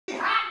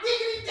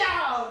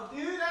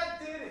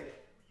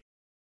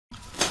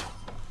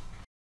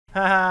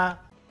Haha.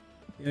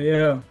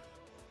 Yeah.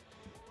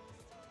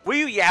 What are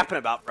you yapping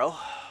about, bro?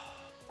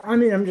 I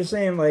mean, I'm just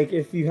saying, like,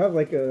 if you have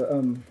like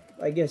a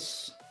I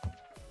guess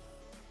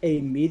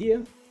a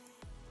media.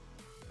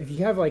 If you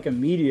have like a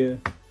media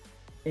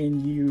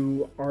and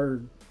you are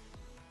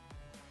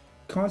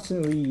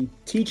constantly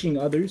teaching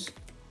others,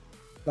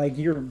 like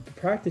you're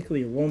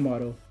practically a role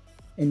model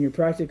and you're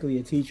practically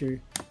a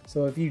teacher.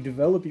 So if you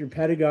develop your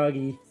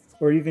pedagogy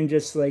or even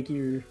just like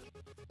your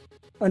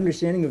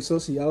understanding of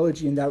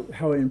sociology and that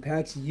how it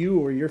impacts you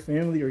or your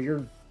family or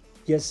your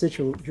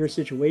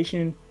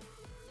situation,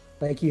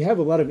 like you have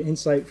a lot of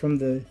insight from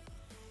the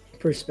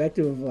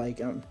perspective of like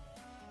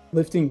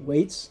lifting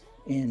weights.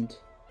 And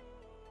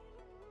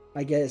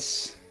I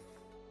guess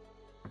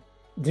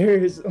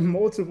there's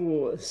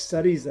multiple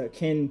studies that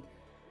can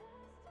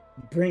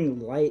bring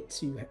light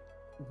to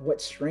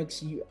what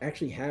strengths you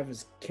actually have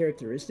as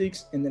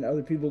characteristics, and then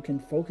other people can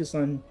focus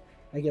on,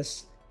 I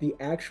guess, the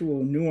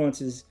actual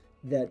nuances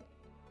that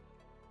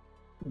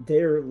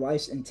their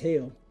lives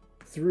entail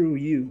through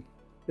you.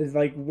 It's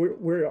like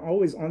we're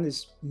always on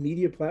this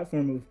media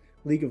platform of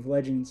League of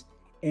Legends,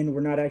 and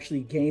we're not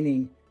actually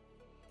gaining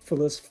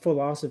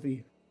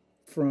philosophy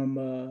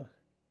from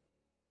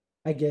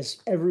I guess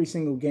every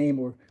single game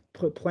or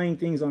playing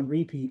things on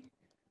repeat.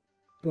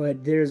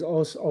 But there's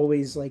also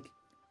always like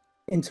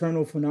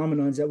internal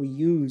phenomenons that we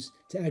use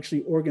to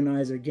actually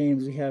organize our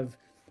games. We have,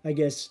 I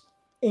guess,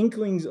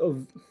 inklings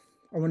of,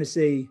 I want to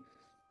say,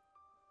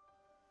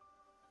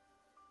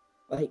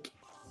 like,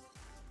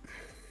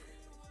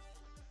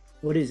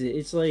 what is it?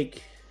 It's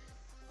like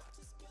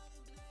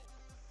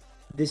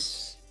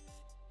this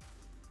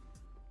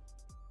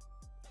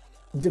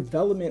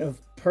development of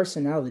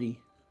personality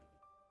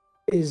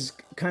is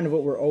kind of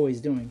what we're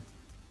always doing.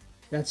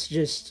 That's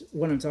just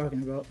what I'm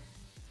talking about.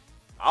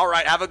 All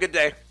right, have a good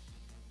day.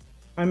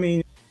 I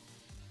mean,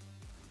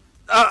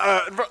 no,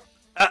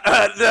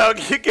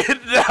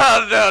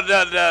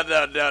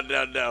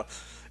 no.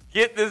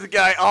 Get this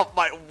guy off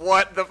my,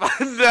 what the,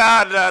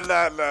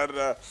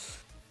 no.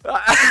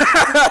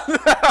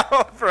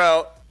 No,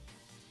 bro.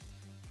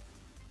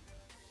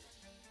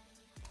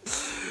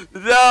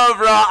 No,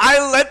 bro,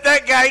 I let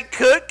that guy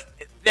cook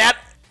that.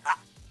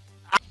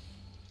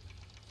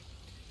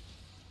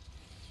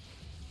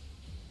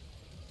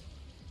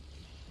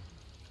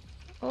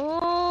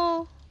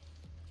 Oh.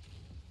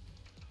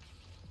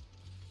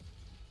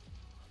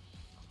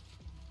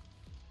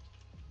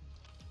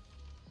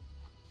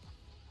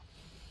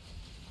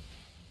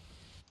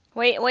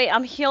 Wait,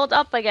 I'm healed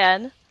up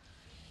again.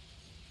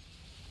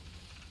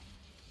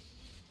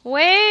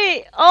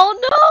 Wait! Oh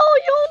no!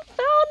 You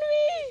found me!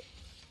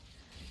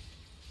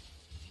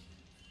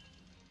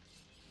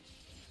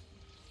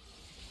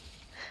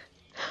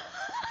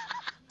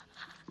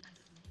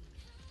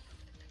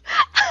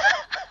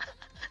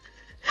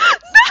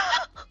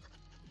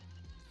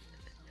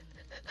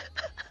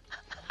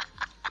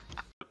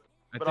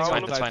 But That's I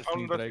fine, will that's fine.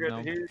 investigate.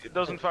 Right now. He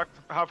does in fact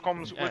have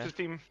comms Yeah, with his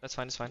team. That's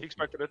fine, that's fine. He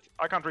expected it.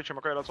 I can't reach him,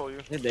 okay, that's all you.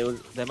 Yeah,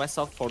 they might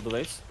stop for the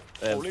waves.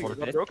 Holy, For you're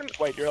not it. broken?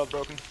 Wait, you're not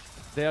broken.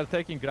 They are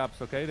taking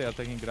grabs, okay? They are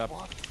taking grabs.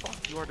 What the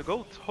fuck? You are the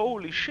GOAT.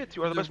 Holy shit,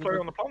 you are the best player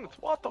on the planet.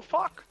 What the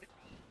fuck?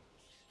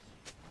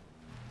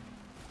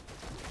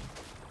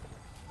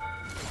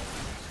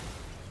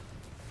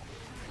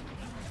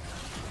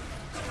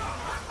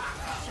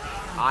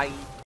 I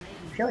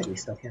feel like we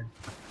still can.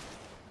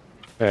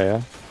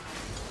 Yeah.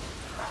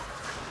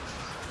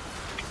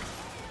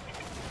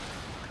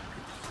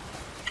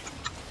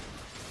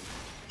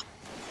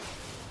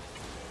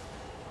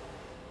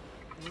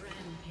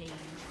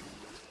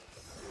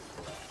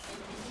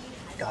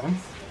 Got him.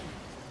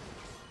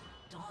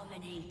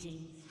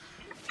 Dominating.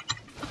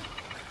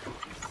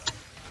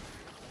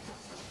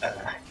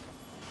 How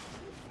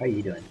are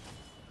you doing?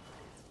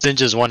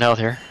 Singe is 1 health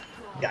here.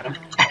 Got him.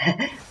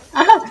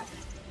 Ah!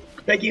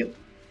 Thank you.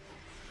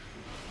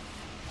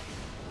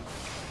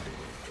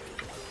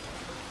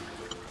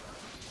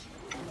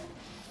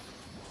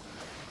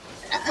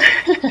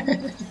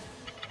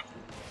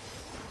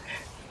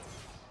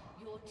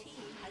 Your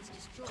team has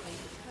destroyed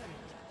the turret.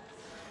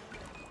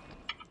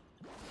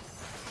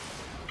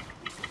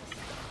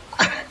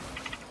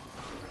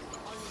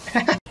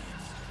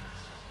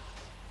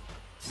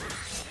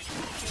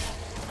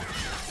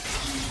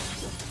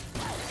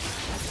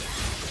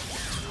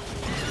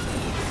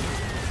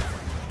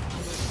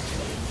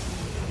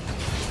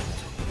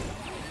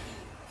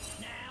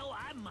 Now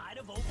I might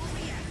have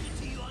overreacted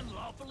to you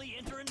unlawfully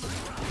entering my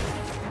property.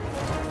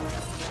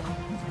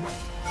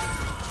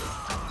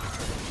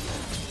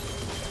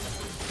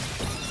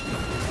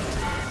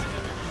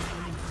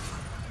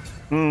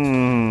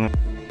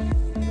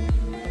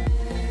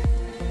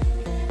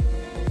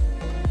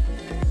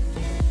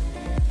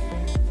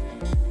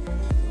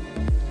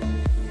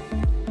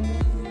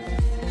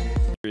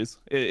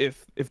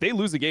 If they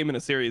lose a game in a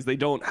series, they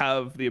don't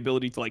have the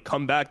ability to like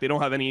come back. They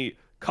don't have any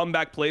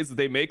comeback plays that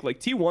they make. Like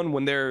T1,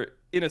 when they're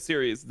in a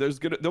series, they'll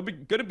be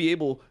gonna be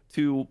able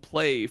to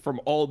play from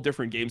all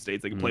different game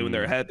states. They can play when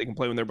they're ahead, they can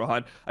play when they're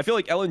behind. I feel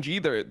like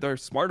LNG, they're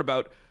smart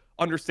about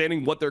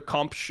understanding what their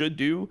comp should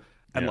do,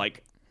 and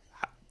like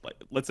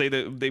let's say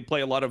that they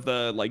play a lot of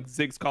the like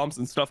Ziggs comps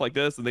and stuff like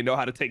this, and they know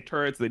how to take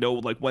turrets, they know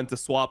like when to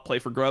swap, play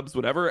for grubs,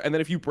 whatever. And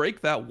then if you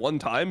break that one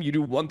time, you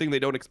do one thing they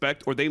don't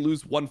expect, or they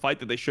lose one fight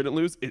that they shouldn't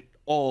lose, it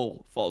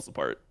all falls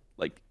apart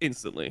like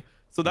instantly.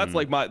 So that's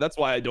like that's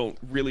why I don't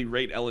really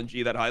rate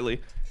LNG that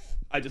highly.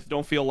 I just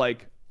don't feel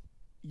like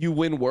you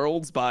win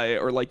worlds by,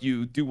 or like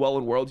you do well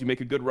in worlds, you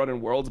make a good run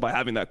in worlds by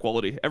having that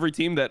quality. Every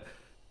team that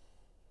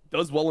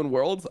does well in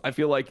worlds, I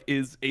feel like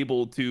is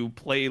able to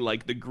play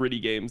like the gritty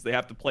games. They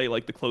have to play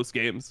like the close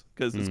games,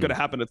 because it's going to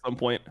happen at some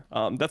point.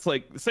 That's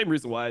like the same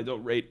reason why I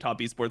don't rate top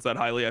esports that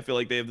highly. I feel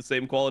like they have the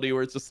same quality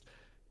where it's just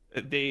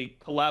they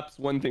collapse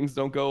when things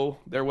don't go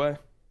their way.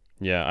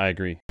 Yeah, I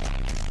agree.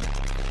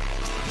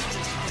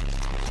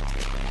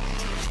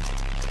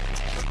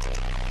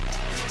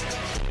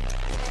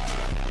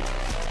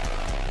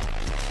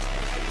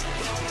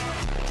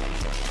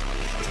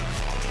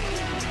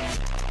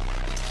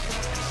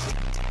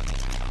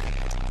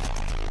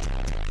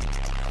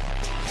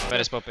 Where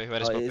is Poppy? Where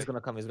is Poppy? He's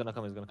gonna come, he's gonna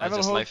come, he's gonna I come.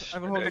 will hold, I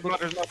will hold the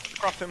matters not to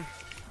craft him.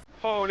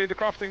 Holy, the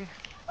crafting.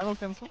 I will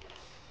cancel.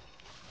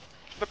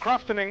 The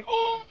crafting.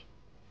 Oh!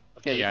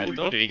 Okay, yeah, I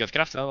told you he got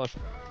crafted.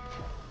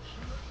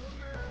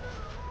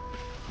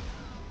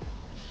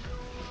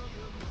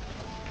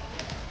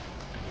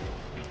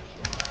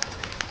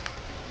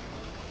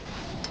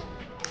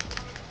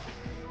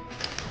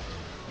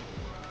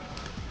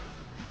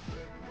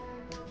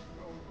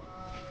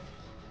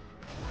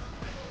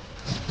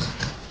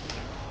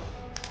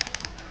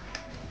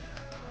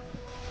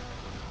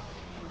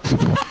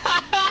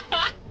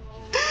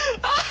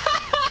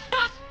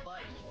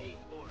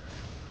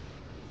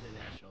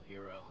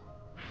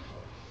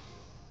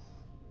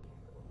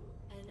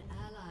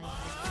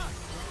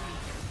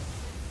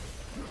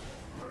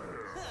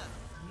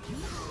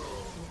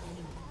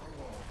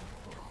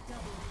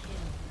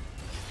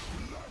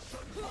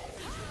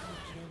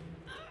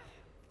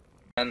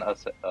 And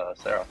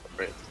Sarah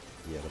Brits.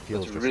 Yeah, the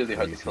field's it's just really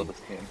hard to crazy. kill this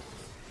team.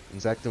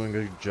 Zach doing a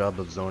good job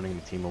of zoning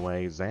the team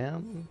away.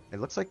 Zam, it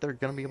looks like they're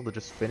gonna be able to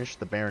just finish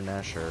the Baron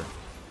Nashor.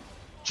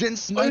 Jin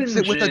snipes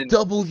it with a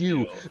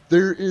W!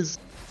 There is...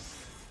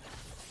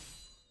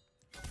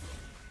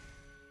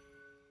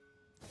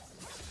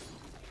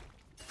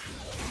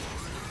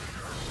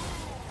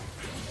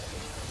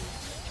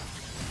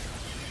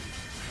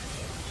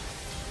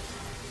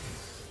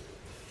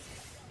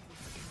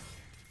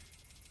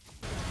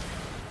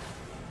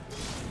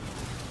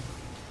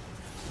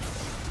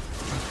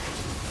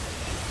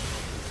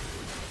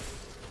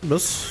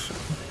 بص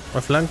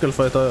افلانك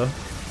الفايتايه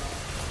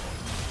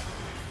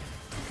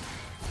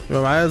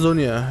يبقى معايا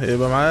زونيا،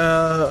 يبقى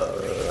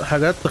معايا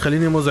حاجات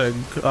تخليني مزعج،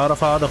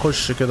 اعرف اقعد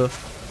اخش كده،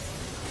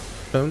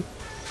 فهمت؟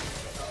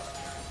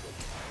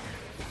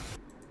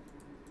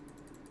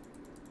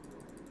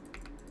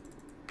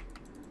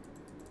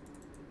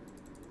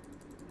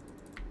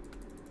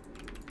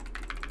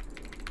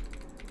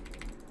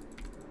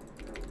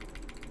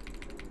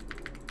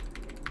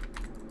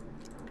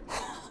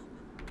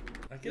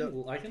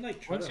 I can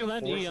like try once to you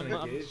land E, I'm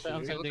engage,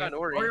 sending it.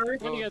 Ori.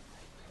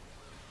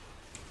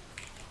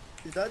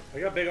 He's dead. I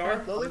got big R.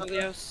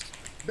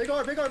 Big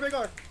R, big R, big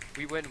R.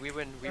 We win.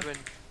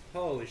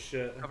 Holy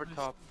shit. Cover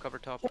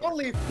top.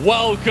 Holy.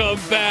 Welcome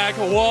back,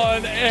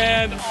 one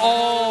and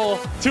all,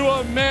 to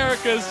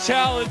America's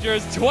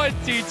Challengers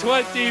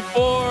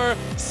 2024.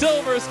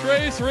 Silver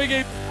Scrapes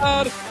ringing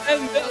loud,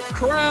 and the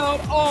crowd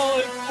all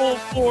in full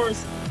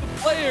force. The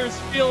players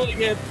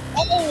feeling it.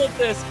 All of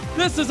this.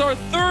 This is our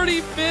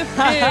 35th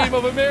game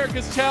of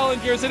America's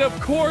Challengers, and of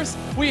course,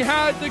 we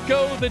had to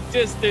go the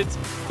distance.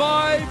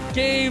 5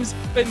 games,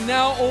 but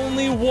now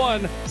only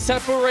one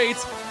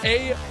separates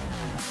a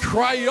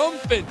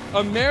triumphant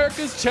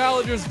America's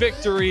Challengers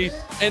victory,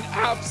 an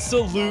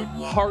absolute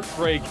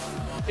heartbreak.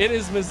 It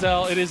is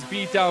Mazel, it is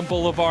Beatdown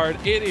Boulevard,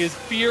 it is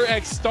Fear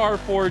X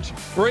Starforge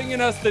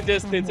bringing us the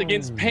distance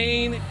against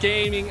Pain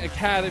Gaming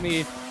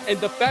Academy. And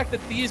the fact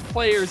that these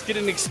players get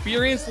an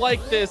experience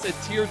like this at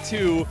Tier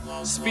 2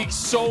 speaks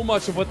so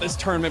much of what this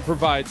tournament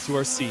provides to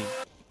our scene.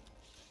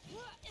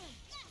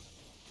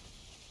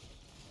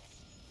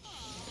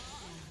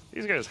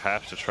 These guys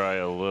have to try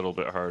a little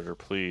bit harder.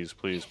 Please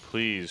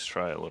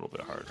try a little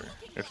bit harder.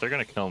 If they're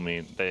going to kill me,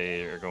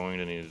 they are going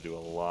to need to do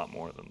a lot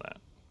more than that.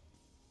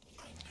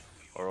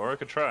 Aurora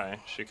could try.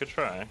 She could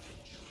try.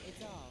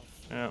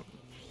 Yep.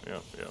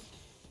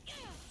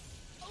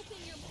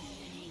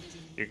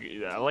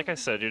 Like I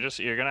said,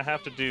 you're gonna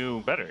have to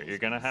do better. You're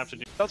gonna have to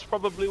do. That's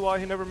probably why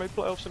he never made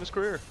playoffs in his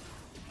career.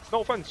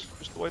 No offense,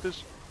 just the way it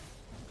is.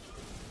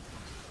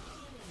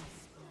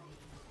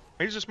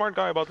 He's a smart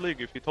guy about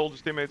League. If he told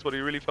his teammates what he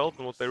really felt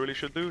and what they really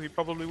should do, he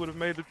probably would have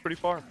made it pretty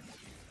far.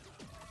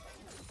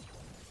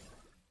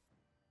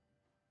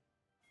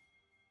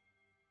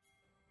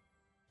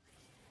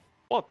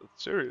 What?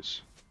 It's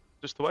serious.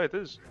 Just the way it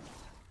is.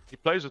 He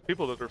plays with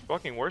people that are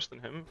fucking worse than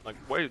him, like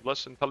way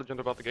less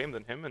intelligent about the game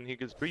than him, and he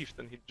gets briefed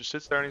and he just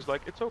sits there and he's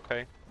like, it's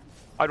okay.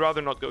 I'd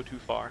rather not go too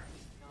far.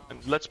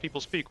 And lets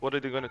people speak. What are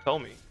they going to tell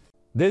me?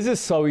 This is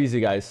so easy,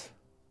 guys.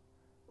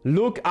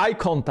 Look, eye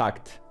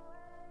contact.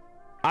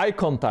 Eye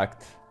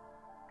contact.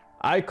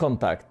 Eye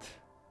contact.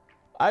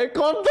 Eye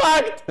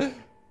contact!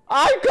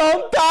 Eye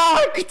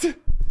contact!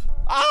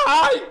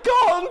 Eye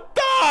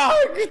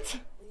contact!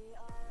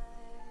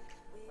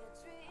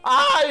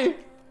 Eye!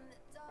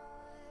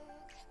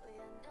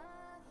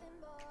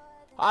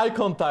 Eye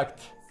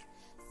contact.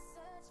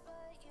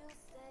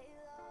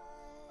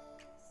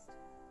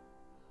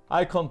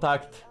 Eye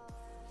contact.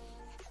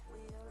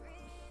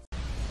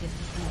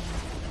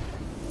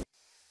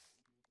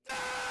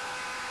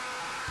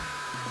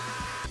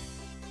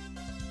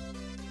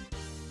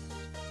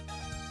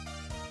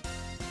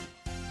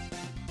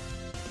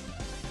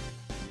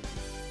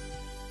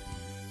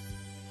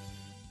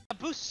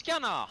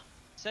 Buskarna!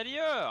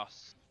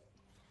 Seriöst?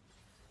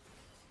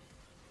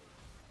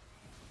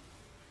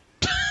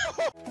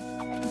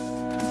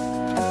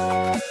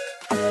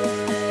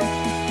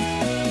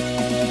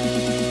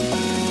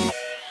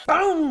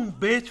 Boom,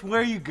 bitch,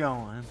 where you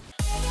going?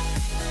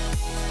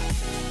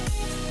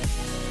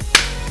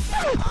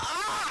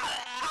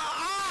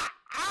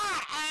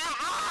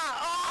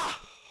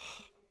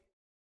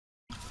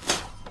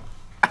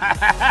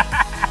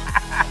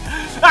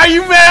 Are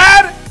you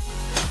mad?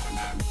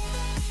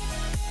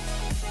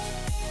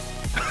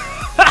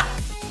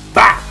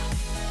 Bah!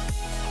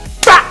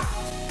 Bah!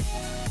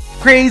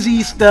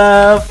 Crazy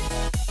stuff.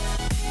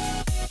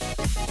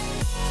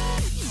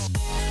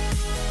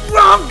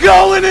 I'm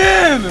going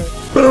in!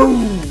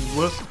 Boom!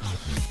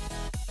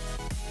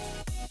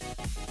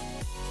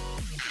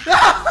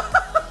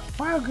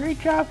 Wow, great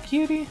job,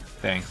 cutie.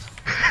 Thanks.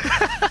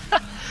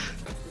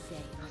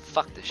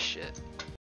 Fuck this shit.